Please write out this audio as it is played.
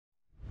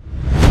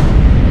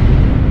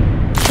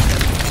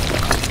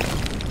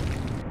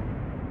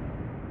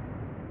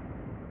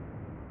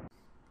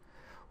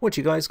What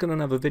you guys, got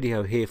another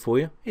video here for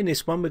you. In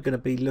this one we're going to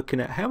be looking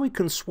at how we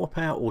can swap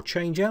out or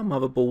change our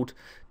motherboard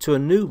to a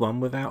new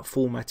one without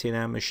formatting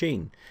our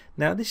machine.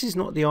 Now this is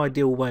not the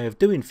ideal way of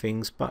doing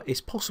things, but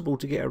it's possible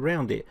to get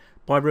around it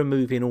by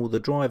removing all the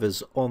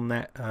drivers on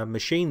that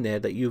machine there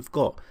that you've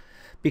got.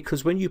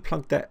 Because when you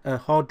plug that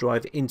hard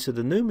drive into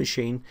the new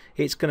machine,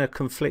 it's going to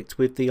conflict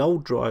with the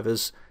old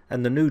drivers,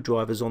 and the new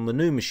drivers on the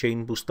new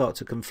machine will start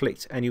to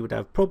conflict and you would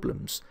have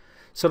problems.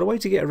 So the way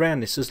to get around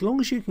this, as long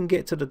as you can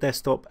get to the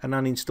desktop and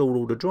uninstall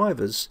all the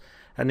drivers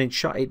and then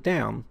shut it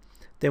down,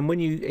 then when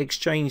you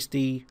exchange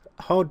the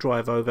hard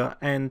drive over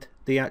and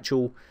the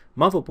actual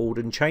motherboard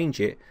and change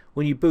it,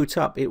 when you boot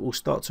up it will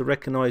start to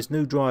recognize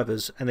new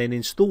drivers and then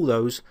install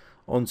those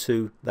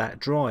onto that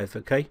drive,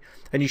 okay?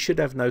 And you should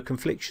have no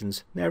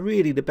conflictions. Now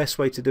really the best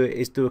way to do it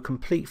is do a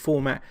complete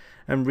format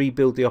and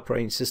rebuild the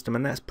operating system,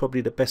 and that's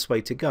probably the best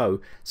way to go.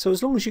 So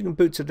as long as you can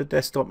boot to the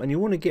desktop and you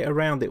want to get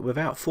around it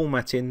without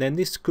formatting, then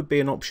this could be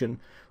an option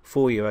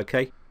for you,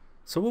 okay?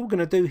 So what we're going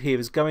to do here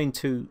is go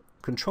into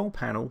Control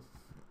Panel,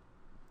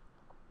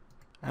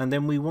 and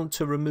then we want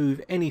to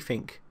remove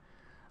anything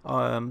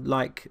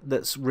like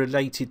that's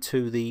related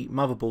to the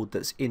motherboard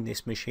that's in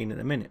this machine in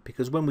a minute,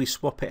 because when we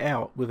swap it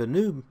out with a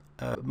new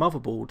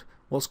motherboard,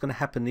 what's going to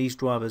happen, these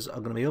drivers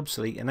are going to be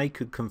obsolete and they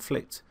could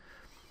conflict.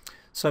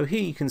 So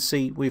here you can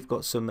see we've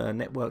got some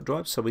network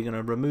drives, so we're going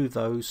to remove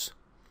those,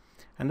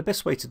 and the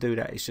best way to do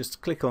that is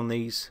just click on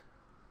these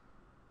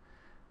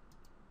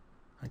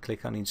and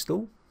click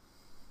uninstall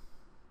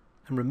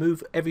and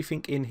remove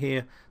everything in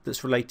here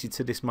that's related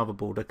to this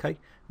motherboard, okay?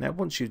 Now it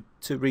wants you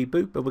to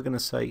reboot, but we're going to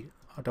say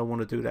I don't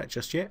want to do that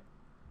just yet.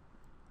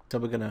 So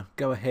we're going to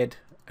go ahead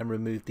and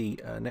remove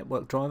the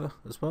network driver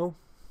as well.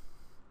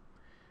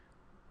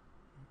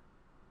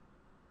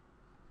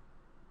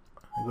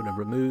 I'm going to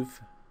remove.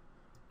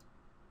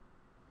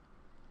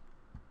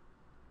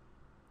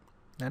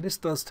 Now this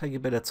does take a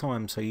bit of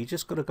time, so you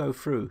just got to go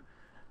through.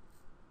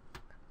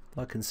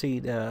 I can see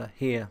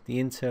here the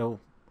Intel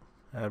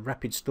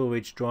rapid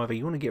storage driver.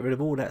 You want to get rid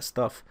of all that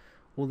stuff,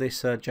 all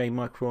this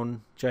JMicron,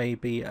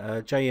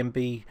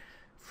 JMB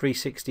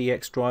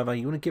 360X driver.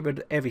 You want to get rid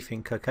of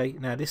everything, okay?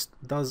 Now this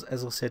does,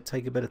 as I said,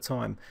 take a bit of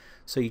time,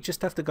 so you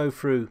just have to go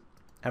through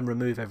and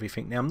remove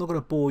everything. Now I'm not going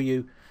to bore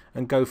you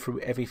and go through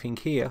everything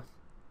here,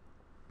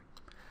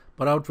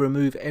 but I would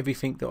remove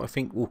everything that I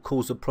think will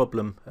cause a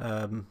problem.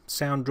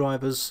 Sound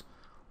drivers,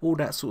 all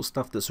that sort of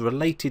stuff that's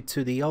related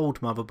to the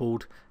old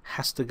motherboard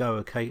has to go,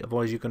 okay?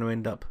 Otherwise you're going to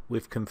end up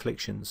with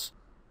conflictions.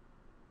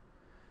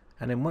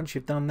 And then once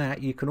you've done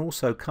that, you can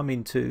also come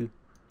into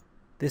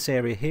this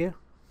area here,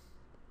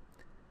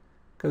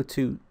 go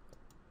to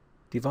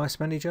Device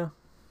Manager,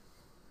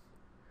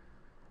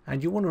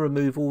 and you want to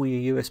remove all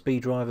your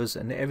USB drivers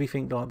and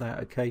everything like that,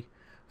 okay?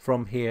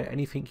 From here,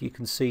 anything you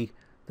can see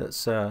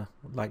that's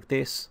like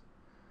this,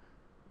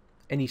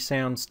 any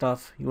sound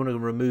stuff, you want to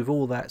remove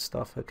all that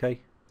stuff, okay?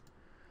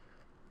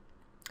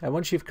 And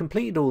once you've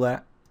completed all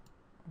that,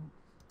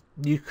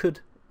 you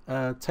could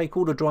take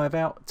all the drive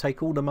out,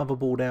 take all the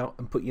motherboard out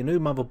and put your new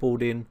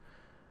motherboard in,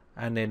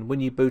 and then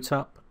when you boot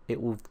up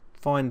it will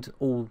find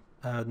all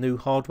new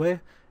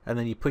hardware, and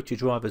then you put your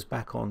drivers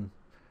back on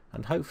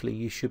and hopefully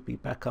you should be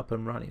back up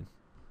and running.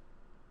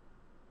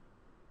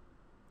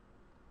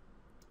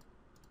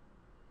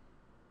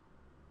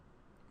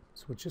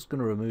 So we're just going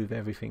to remove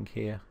everything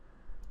here.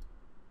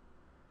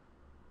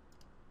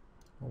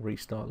 I'll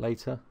restart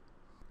later.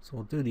 So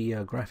I'll do the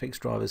graphics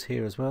drivers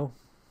here as well,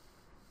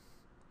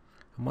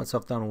 and once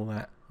I've done all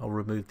that I'll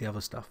remove the other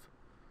stuff.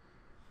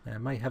 Now I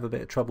may have a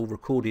bit of trouble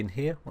recording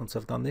here once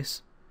I've done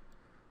this.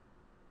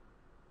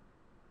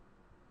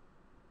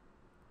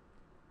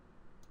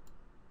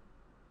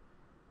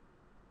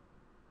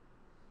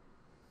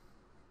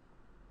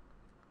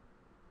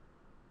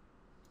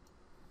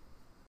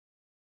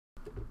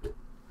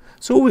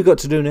 So all we've got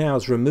to do now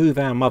is remove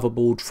our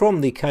motherboard from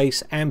the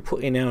case and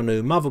put in our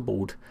new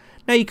motherboard.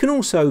 Now you can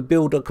also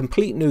build a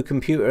complete new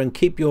computer and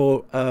keep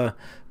your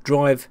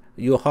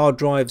your hard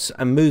drives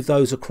and move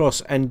those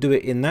across and do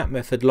it in that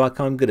method like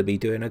I'm going to be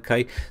doing,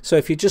 okay? So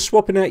if you're just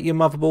swapping out your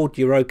motherboard,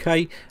 you're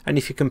okay, and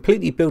if you're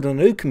completely building a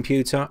new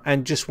computer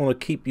and just want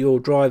to keep your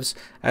drives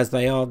as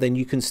they are, then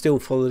you can still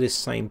follow this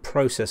same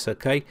process,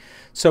 okay?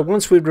 So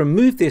once we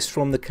remove this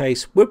from the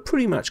case, we're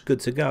pretty much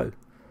good to go.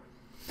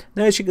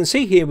 Now as you can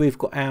see here, we've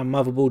got our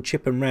motherboard,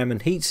 chip and RAM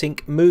and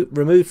heatsink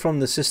removed from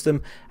the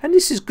system, and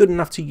this is good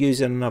enough to use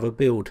in another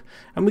build,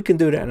 and we can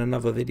do that in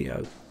another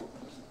video.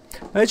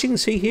 As you can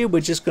see here,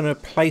 we're just going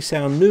to place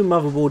our new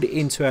motherboard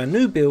into our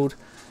new build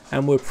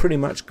and we're pretty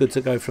much good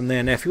to go from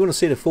there. Now if you want to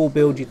see the full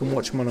build, you can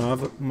watch my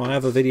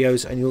other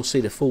videos and you'll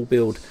see the full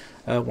build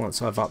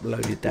once I've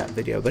uploaded that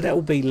video, but that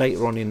will be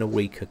later on in the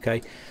week,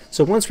 okay?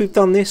 So once we've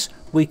done this,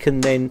 we can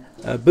then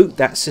boot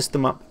that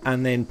system up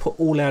and then put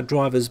all our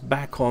drivers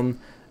back on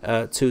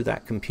to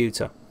that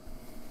computer.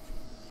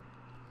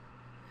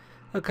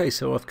 Okay,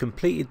 so I've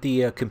completed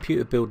the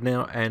computer build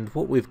now, and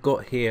what we've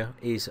got here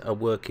is a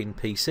working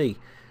PC.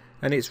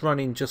 and it's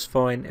running just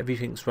fine,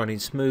 everything's running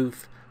smooth.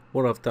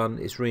 What I've done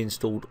is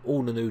reinstalled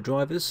all the new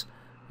drivers,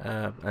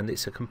 and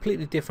it's a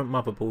completely different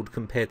motherboard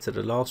compared to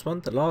the last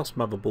one. The last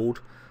motherboard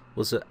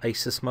was an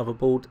Asus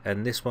motherboard,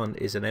 and this one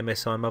is an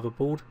MSI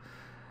motherboard.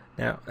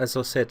 Now, as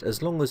I said,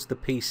 as long as the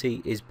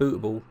PC is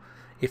bootable,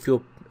 if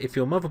your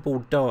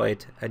motherboard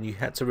died and you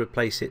had to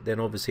replace it, then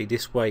obviously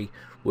this way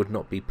would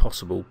not be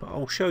possible. But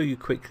I'll show you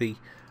quickly.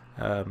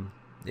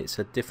 It's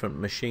a different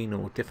machine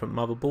or different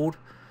motherboard,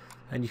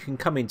 and you can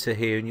come into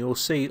here and you'll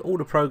see all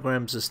the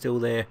programs are still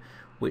there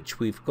which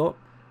we've got.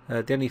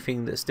 The only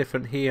thing that's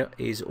different here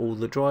is all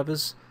the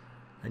drivers,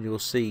 and you'll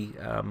see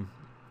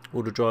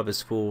all the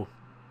drivers for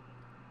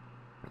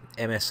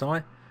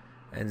MSI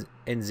and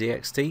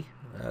NZXT.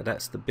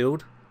 That's the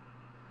build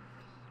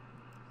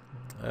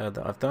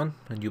that I've done,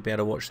 and you'll be able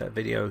to watch that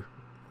video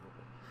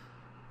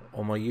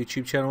on my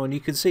YouTube channel. And you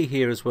can see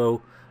here as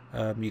well,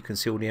 you can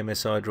see all the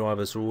MSI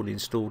drivers are all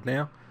installed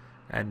now,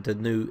 and the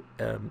new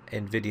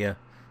NVIDIA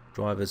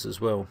drivers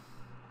as well.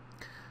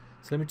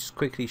 So let me just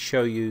quickly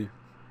show you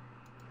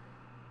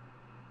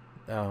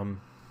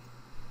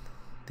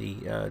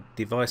the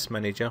device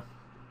manager.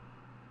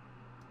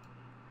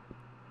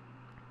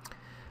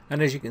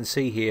 And as you can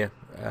see here,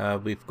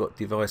 we've got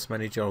device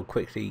manager. I'll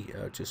quickly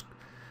just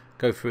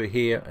go through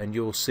here, and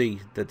you'll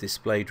see the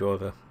display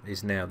driver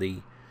is now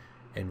the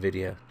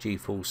NVIDIA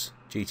GeForce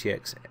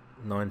GTX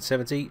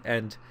 970,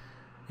 and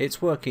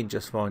it's working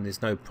just fine.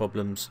 There's no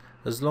problems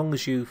as long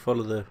as you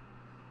follow the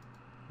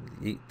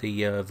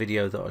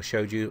video that I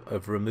showed you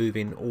of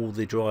removing all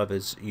the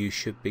drivers. You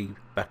should be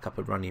back up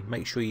and running.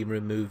 Make sure you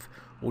remove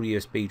all the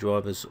USB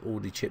drivers, all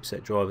the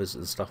chipset drivers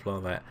and stuff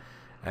like that,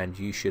 and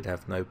you should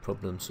have no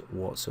problems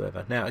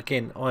whatsoever. Now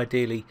again,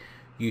 ideally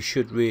you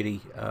should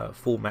really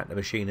format the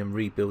machine and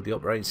rebuild the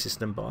operating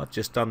system, but I've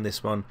just done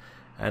this one,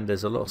 and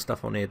there's a lot of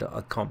stuff on here that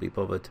I can't be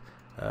bothered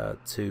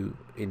to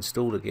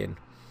install again,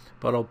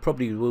 but I'll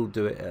probably will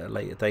do it at a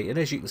later date. And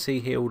as you can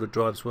see here, all the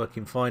drives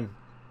working fine,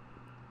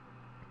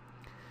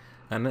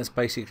 and that's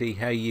basically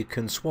how you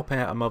can swap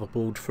out a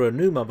motherboard for a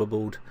new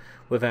motherboard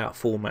without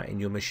formatting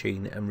your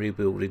machine and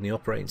rebuilding the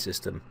operating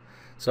system.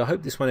 So I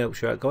hope this one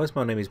helps you out, guys.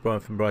 My name is Brian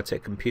from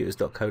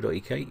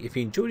briteccomputers.co.uk. If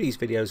you enjoy these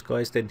videos,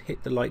 guys, then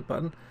hit the like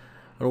button,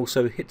 and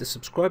also hit the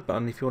subscribe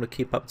button if you want to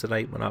keep up to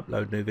date when I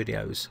upload new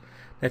videos.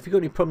 Now if you've got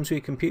any problems with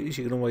your computers,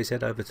 you can always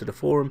head over to the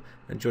forum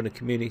and join the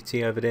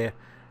community over there,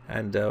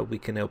 and we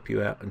can help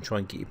you out and try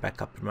and get you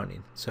back up and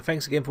running. So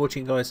thanks again for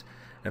watching, guys,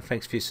 and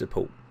thanks for your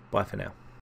support. Bye for now.